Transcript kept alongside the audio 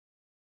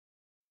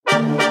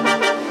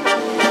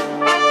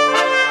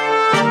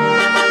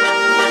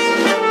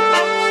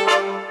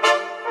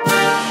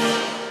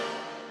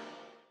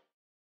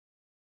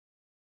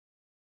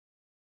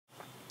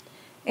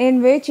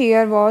In which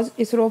year was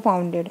ISRO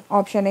founded?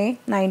 Option A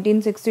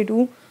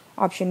 1962,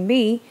 option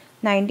B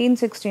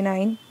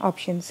 1969,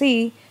 option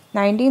C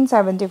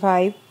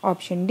 1975,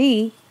 option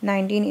D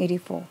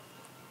 1984.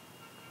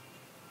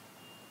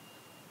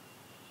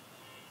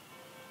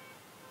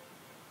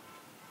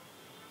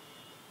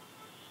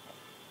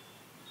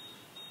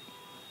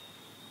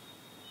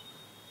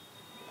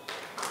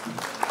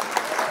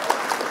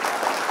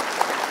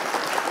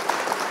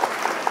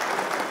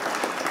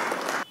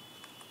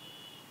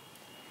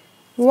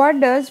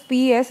 What does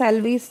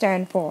PSLV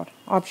stand for?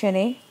 Option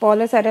A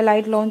Polar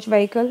Satellite Launch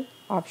Vehicle,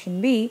 option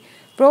B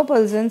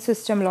Propulsion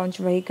System Launch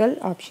Vehicle,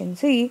 option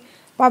C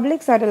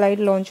Public Satellite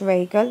Launch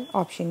Vehicle,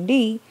 option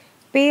D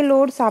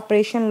Payload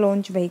Separation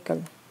Launch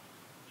Vehicle.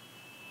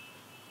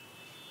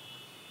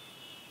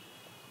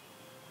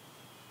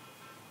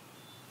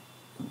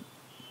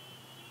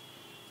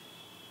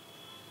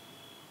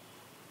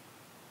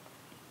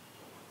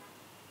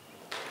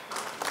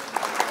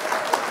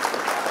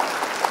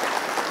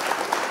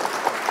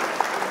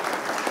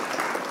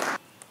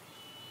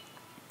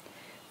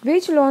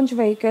 Which launch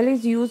vehicle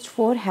is used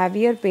for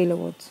heavier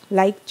payloads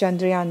like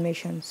Chandrayaan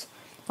missions?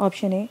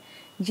 Option A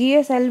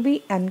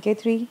GSLV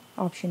Mk3,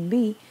 option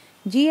B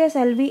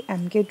GSLV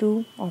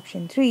Mk2,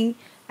 option 3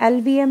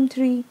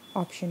 LVM3,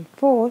 option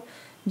 4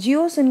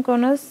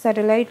 Geosynchronous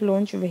Satellite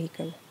Launch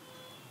Vehicle.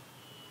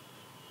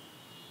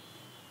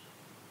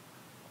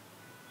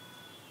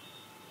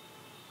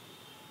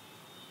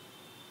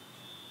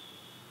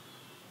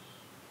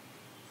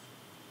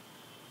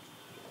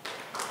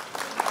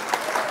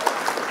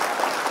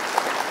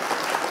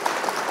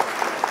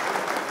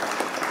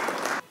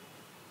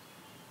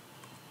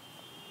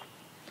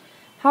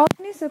 How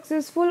many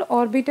successful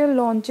orbital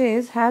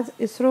launches has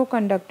ISRO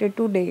conducted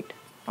to date?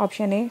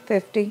 Option A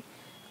 50,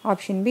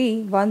 option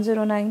B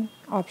 109,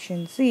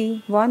 option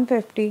C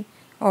 150,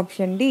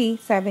 option D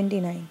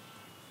 79.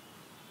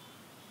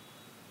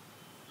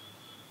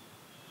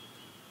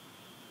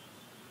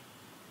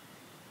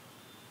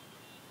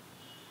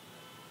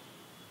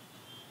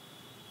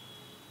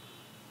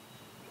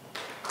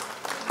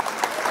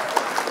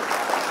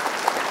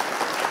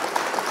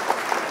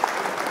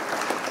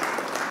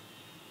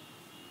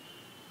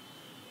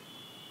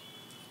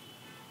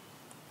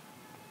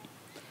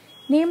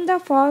 Name the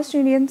first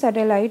Indian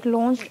satellite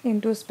launched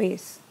into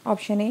space.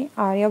 Option A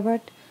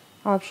Aryabhat,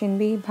 option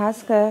B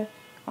Bhaskar,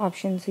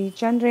 option C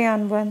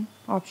Chandrayaan 1,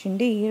 option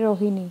D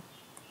Rohini.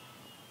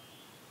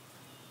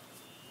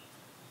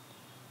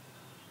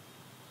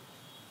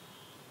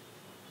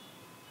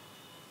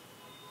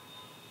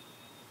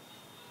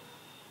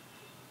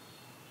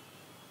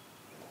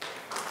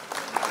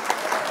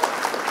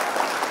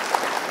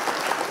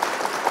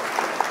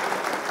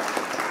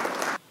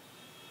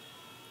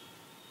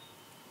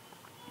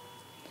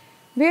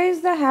 Where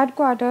is the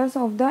headquarters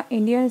of the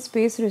Indian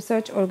Space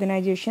Research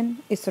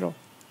Organisation ISRO?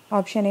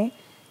 Option A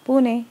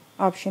Pune,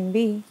 option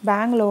B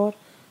Bangalore,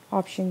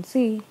 option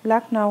C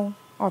Lucknow,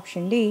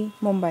 option D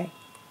Mumbai.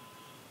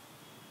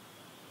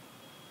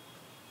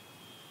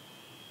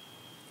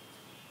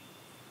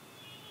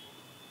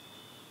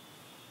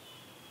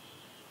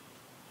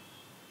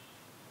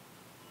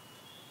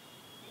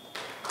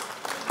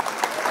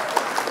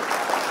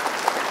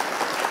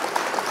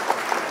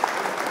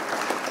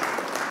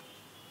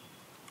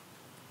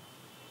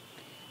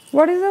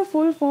 What is the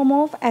full form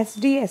of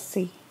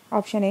SDSC?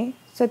 Option A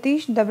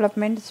Satish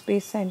Development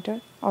Space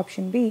Center,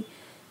 option B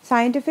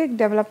Scientific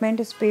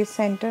Development Space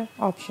Center,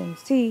 option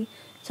C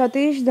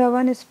Satish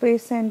Dhawan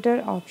Space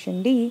Center,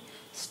 option D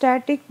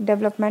Static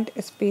Development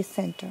Space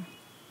Center.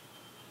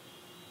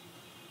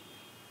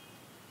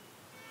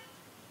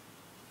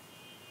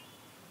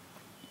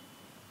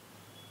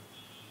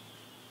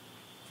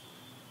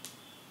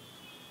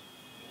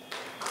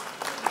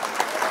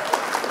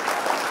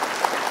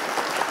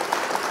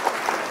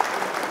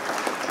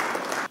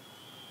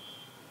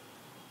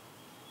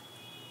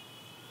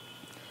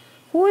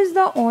 Who is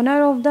the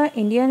owner of the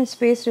Indian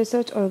Space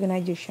Research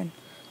Organisation?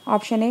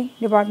 Option A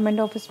Department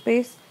of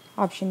Space,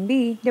 option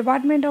B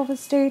Department of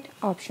State,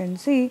 option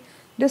C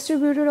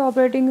Distributed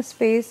Operating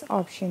Space,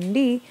 option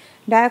D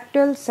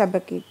Diactyl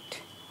Sabakit.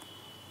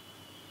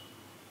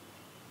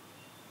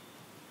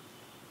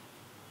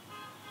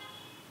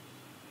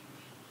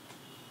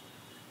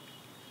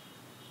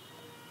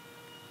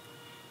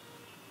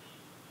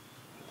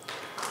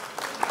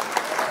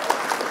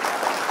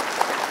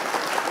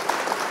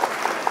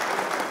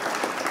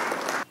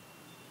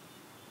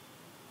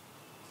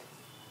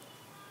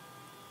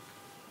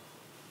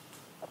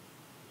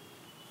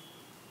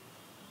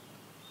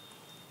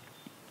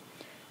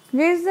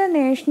 Where is the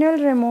National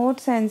Remote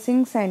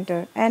Sensing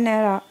Center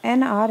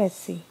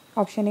NRSC?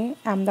 Option A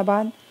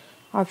Ahmedabad,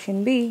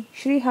 option B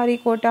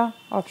Sriharikota,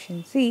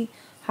 option C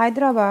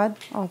Hyderabad,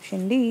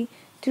 option D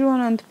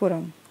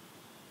Thiruvananthapuram.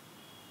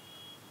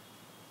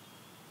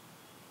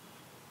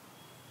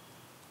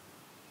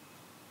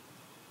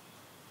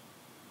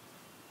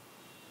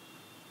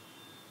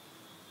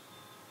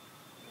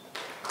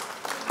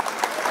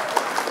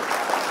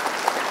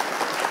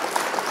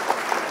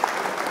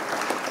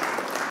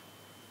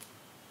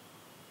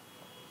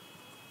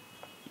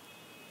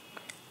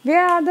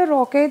 Where are the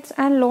rockets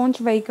and launch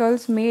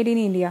vehicles made in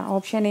India?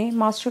 Option A,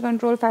 Master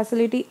Control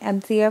Facility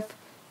MCF.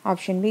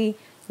 Option B,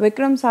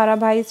 Vikram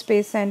Sarabhai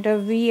Space Center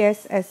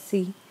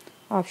VSSC.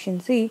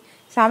 Option C,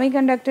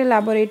 Semiconductor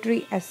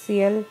Laboratory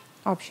SCL.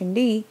 Option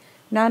D,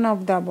 none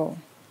of the above.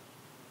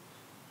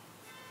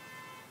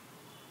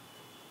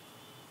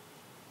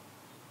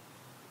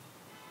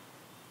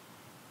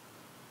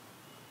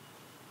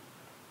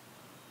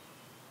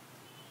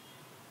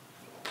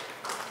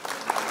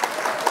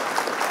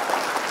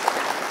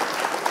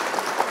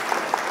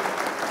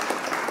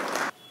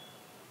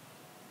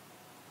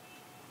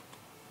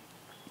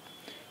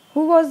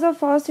 Who was the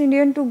first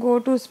Indian to go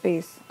to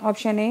space?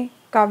 Option A,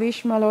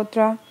 Kavish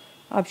Malhotra.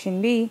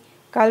 Option B,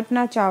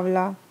 Kalpana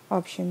Chawla.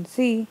 Option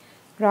C,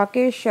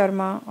 Rakesh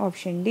Sharma.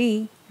 Option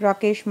D,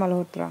 Rakesh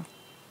Malhotra.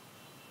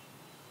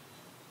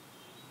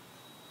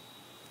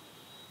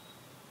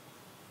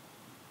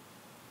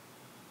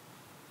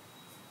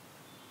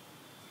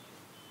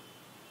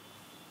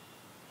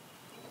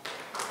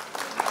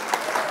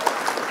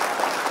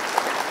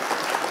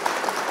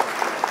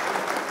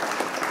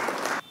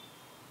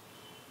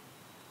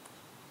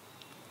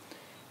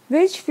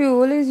 Which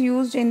fuel is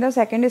used in the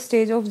second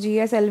stage of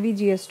GSLV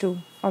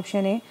GS2?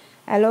 Option A,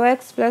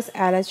 LOX plus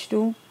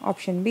LH2.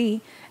 Option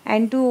B,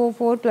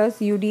 N2O4 plus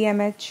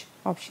UDMH.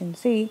 Option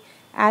C,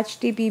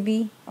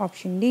 HTPB.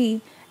 Option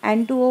D,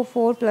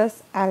 N2O4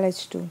 plus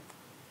LH2.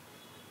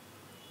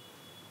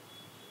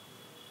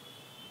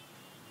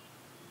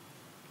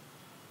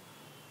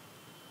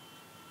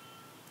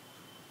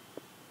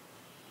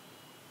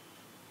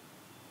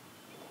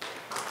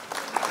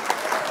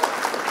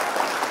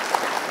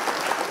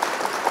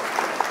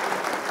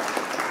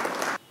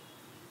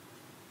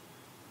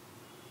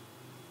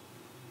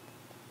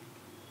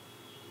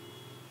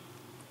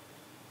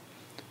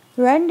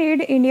 When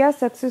did India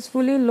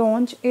successfully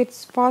launch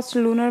its first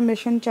lunar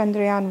mission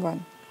Chandrayaan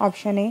 1?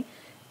 Option A,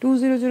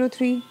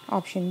 2003.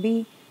 Option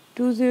B,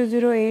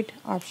 2008.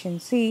 Option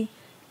C,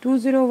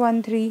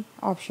 2013.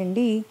 Option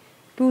D,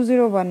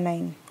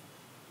 2019.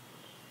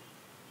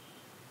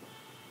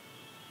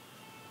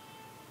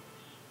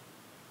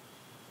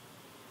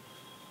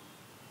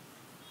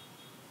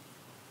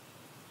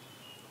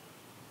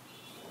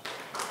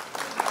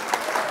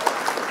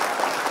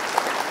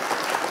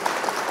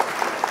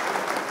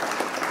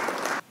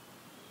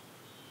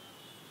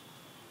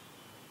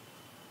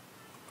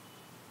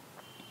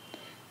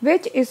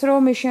 Which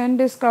ISRO mission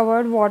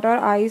discovered water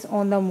ice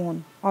on the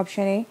moon?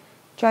 Option A,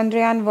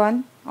 Chandrayaan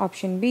 1.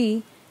 Option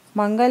B,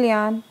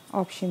 Mangalyaan.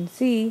 Option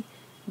C,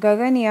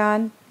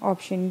 Gaganyaan.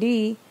 Option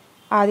D,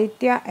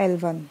 Aditya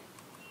L1.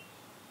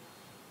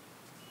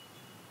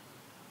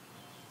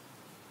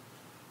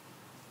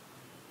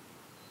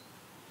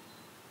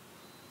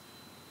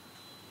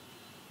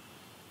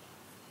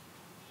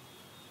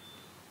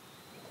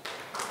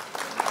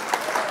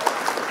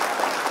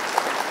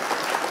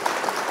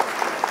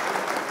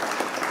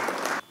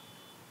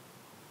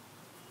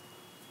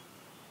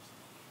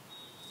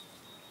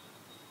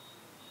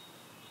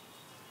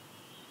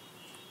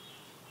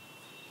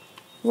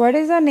 What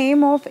is the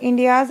name of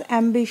India's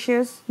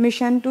ambitious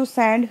mission to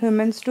send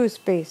humans to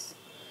space?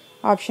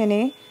 Option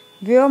A,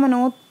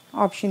 Vyomanot.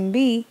 Option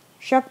B,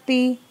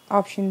 Shakti.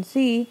 Option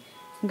C,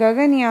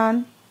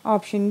 Gaganyaan.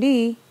 Option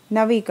D,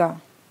 Navika.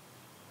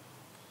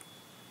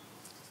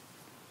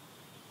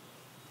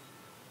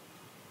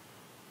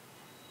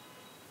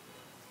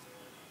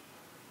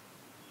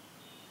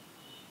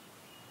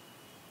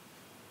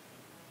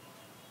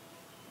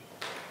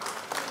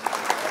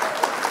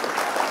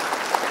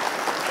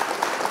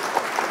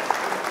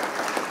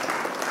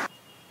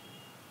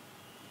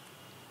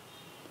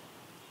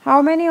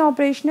 How many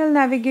operational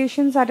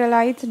navigation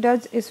satellites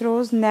does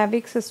ISRO's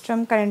NAVIC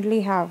system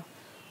currently have?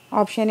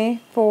 Option A,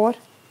 4.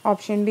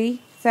 Option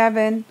B,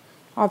 7.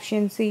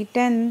 Option C,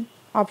 10.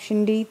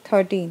 Option D,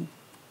 13.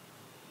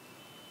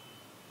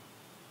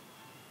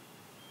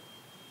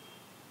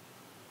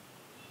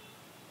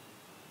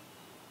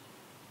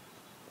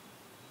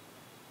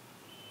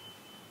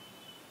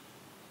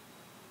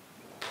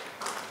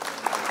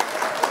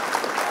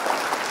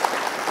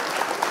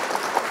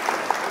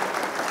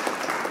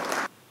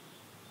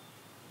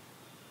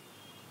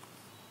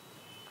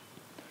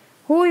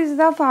 Who is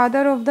the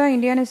father of the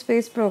Indian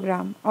space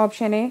program?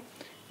 Option A,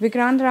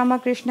 Vikrant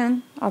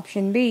Ramakrishnan.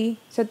 Option B,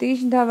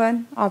 Satish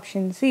Dhawan.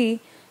 Option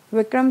C,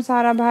 Vikram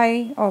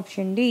Sarabhai.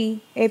 Option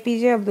D,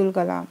 APJ Abdul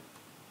Kalam.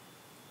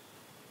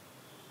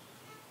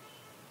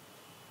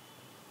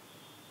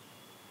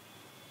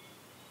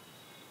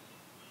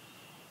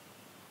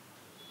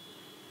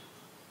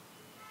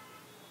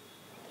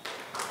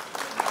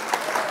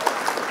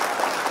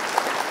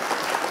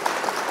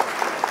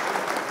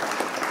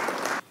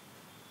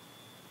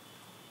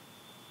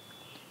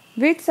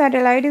 Which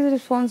satellite is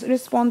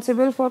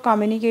responsible for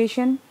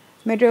communication,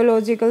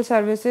 meteorological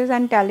services,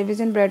 and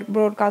television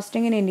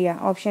broadcasting in India?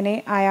 Option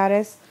A,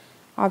 IRS.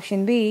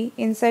 Option B,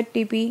 INSET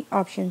TP.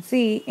 Option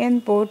C,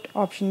 Input.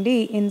 Option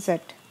D,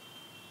 INSET.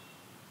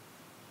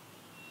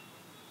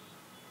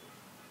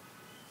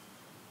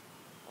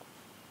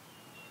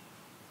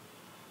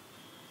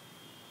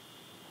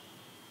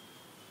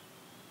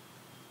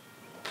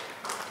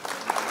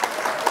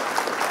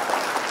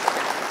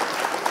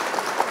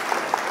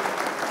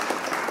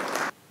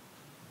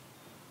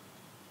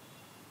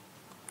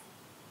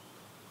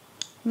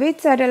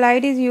 Which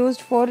satellite is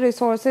used for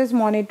resources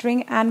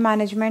monitoring and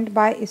management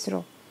by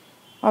ISRO?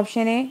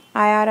 Option A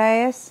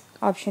IRIS,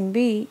 option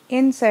B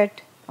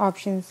INSET,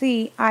 option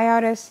C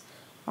IRS,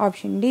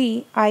 option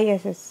D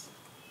ISS.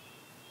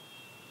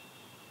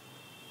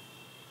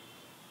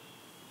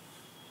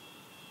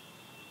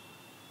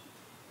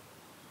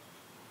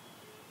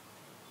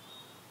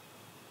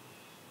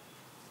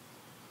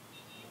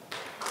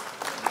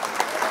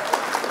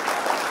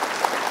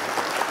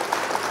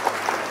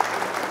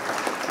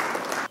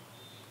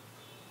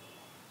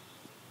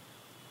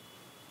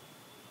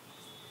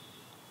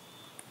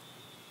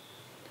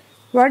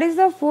 What is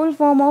the full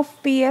form of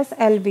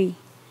PSLV?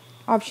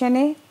 Option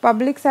A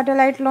Public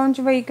Satellite Launch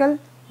Vehicle,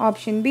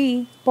 option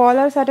B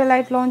Polar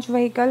Satellite Launch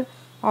Vehicle,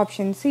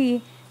 option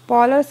C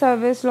Polar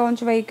Service Launch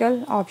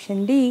Vehicle,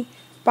 option D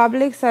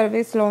Public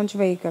Service Launch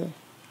Vehicle.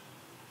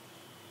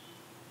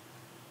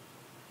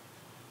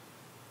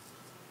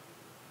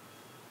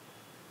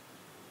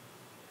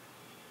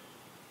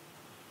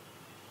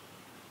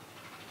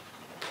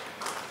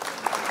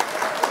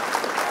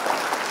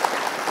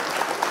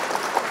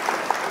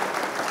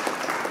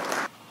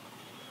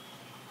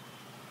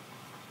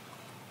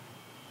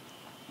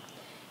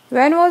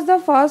 When was the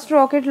first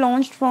rocket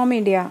launched from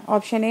India?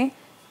 Option A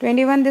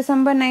 21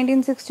 December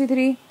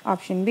 1963,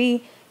 option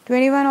B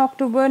 21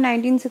 October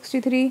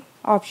 1963,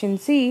 option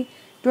C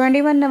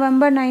 21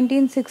 November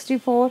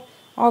 1964,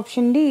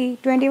 option D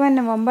 21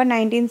 November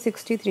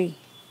 1963.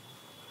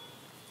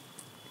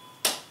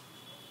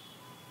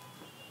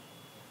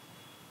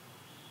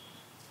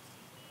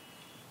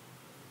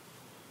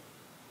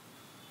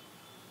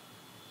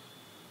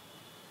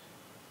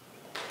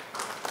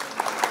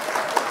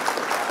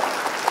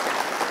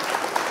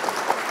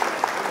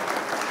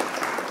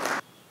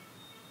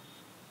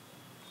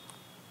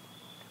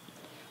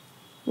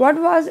 What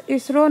was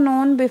ISRO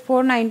known before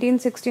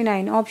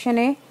 1969? Option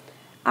A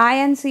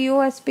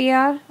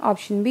INCOSPR,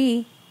 option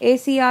B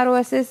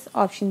ACROSS,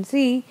 option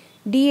C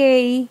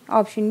DAE,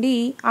 option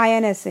D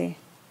INSA.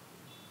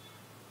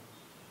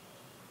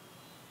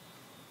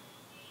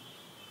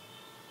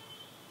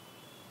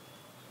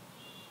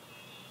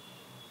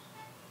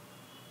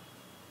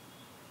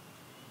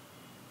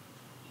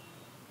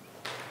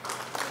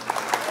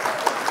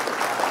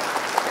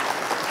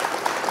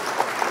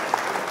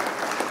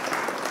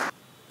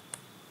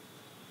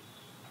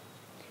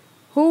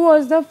 Who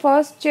was the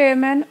first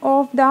chairman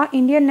of the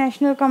Indian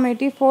National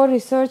Committee for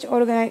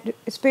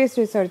Space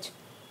Research?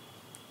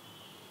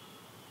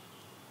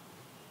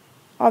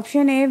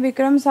 Option A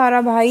Vikram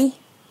Sarabhai,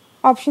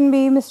 option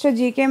B Mr.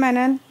 G.K.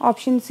 Menon,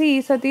 option C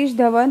Satish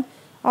Dhawan,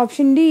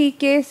 option D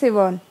K.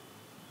 Sivan.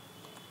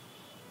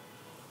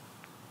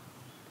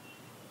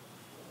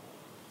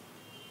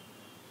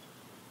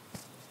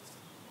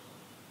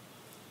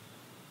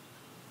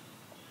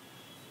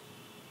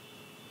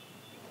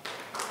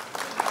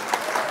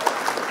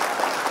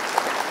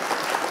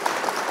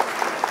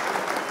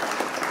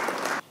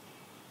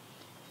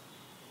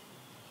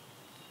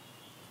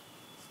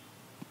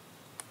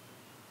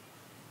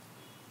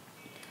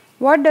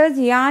 What does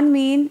Yan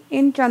mean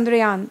in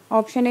Chandrayaan?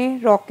 Option A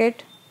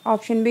rocket,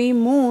 option B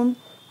moon,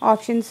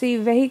 option C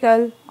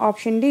vehicle,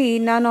 option D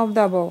none of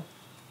the above.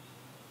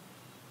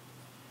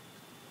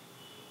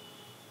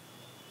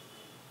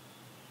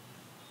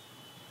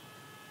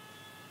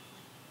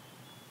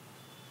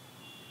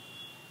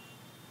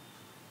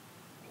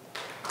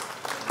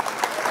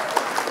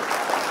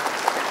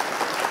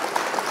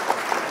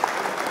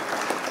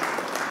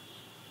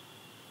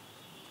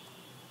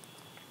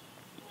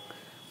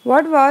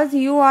 What was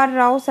U.R.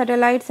 Rao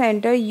Satellite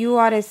Center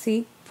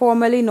URSC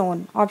formerly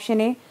known?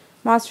 Option A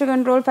Master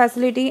Control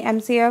Facility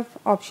MCF,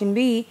 option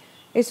B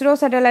ISRO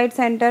Satellite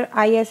Center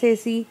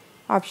ISAC,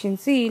 option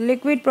C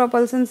Liquid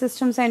Propulsion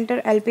System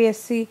Center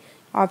LPSC,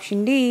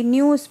 option D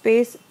New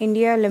Space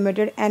India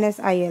Limited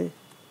NSIL.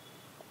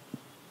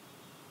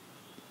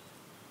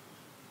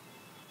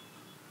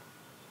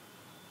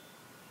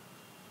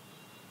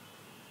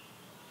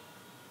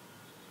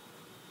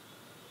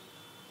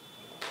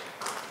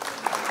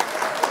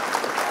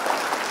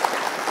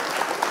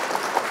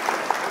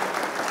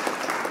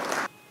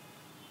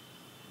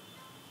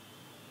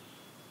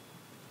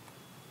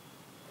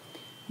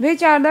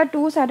 Which are the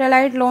two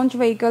satellite launch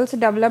vehicles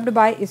developed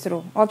by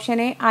ISRO? Option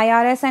A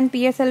IRS and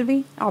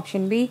PSLV,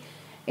 option B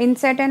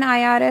INSET and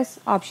IRS,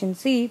 option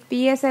C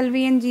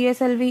PSLV and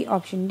GSLV,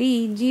 option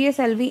D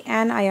GSLV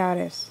and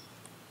IRS.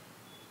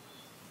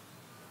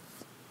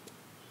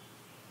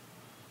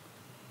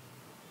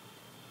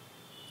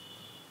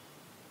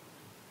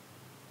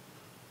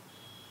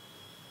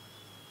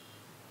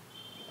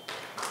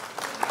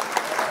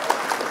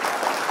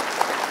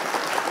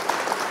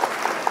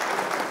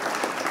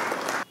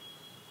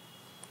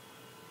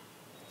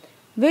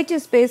 Which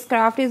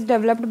spacecraft is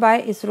developed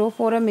by ISRO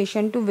for a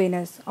mission to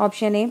Venus?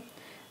 Option A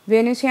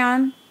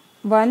Venusian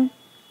 1,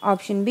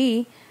 option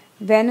B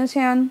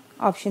Venusian,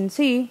 option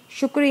C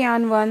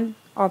Shukrayaan 1,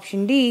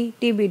 option D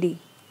TBD.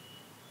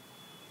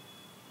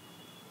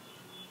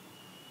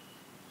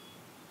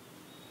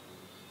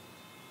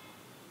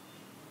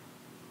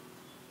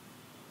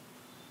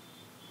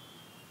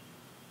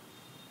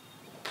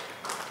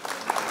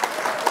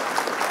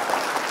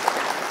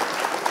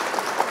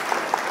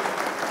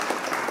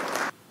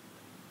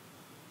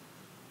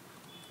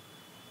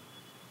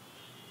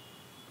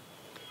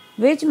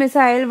 Which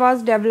missile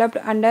was developed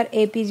under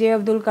APJ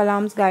Abdul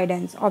Kalam's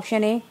guidance?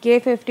 Option A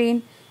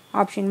K-15,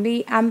 option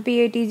B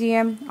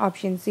MPATGM,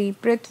 option C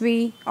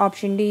Prithvi,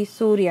 option D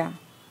Surya.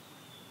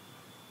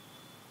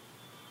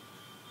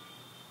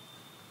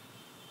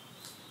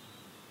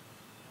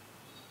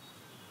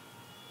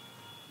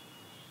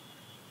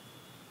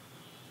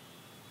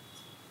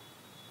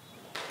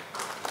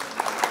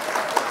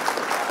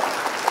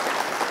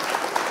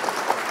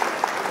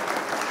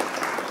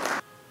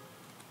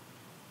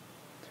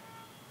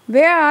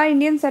 Where are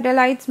Indian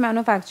satellites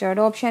manufactured?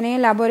 Option A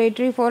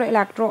Laboratory for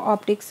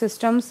Electro-Optic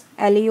Systems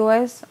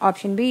LEOS,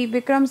 option B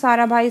Vikram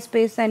Sarabhai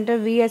Space Center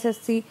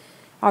VSSC,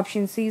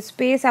 option C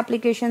Space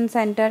Application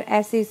Center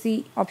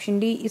SAC, option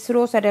D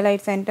ISRO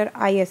Satellite Center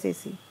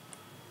ISAC.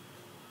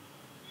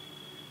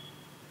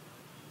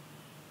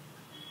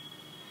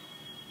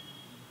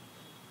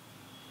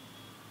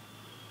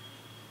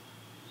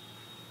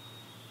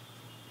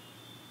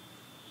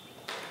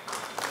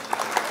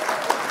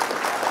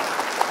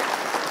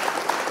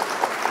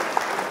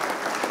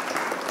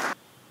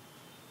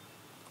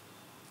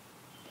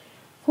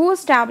 Who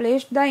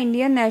established the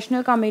Indian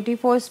National Committee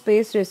for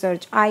Space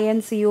Research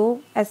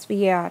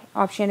INCO-SPAR?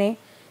 Option A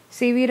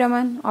C.V.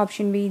 Raman,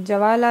 option B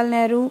Jawaharlal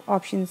Nehru,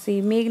 option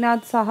C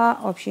Meghnad Saha,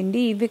 option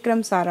D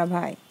Vikram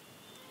Sarabhai.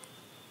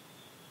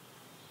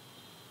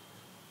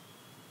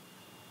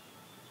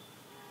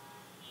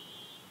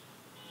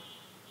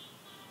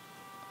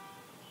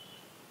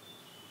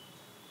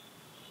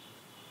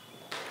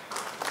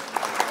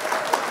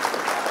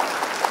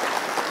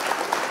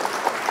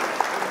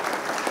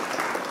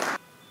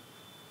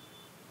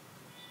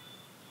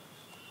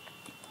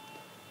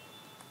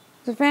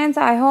 So friends,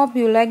 I hope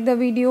you like the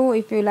video.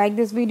 If you like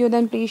this video,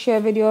 then please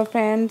share with your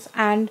friends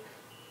and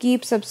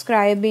keep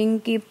subscribing,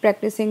 keep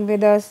practicing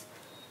with us.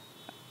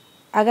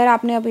 अगर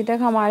आपने अभी तक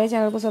हमारे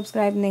channel को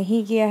subscribe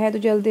नहीं किया है तो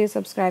जल्दी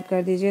सब्सक्राइब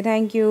कर दीजिए.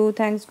 Thank you.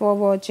 Thanks for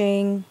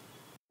watching.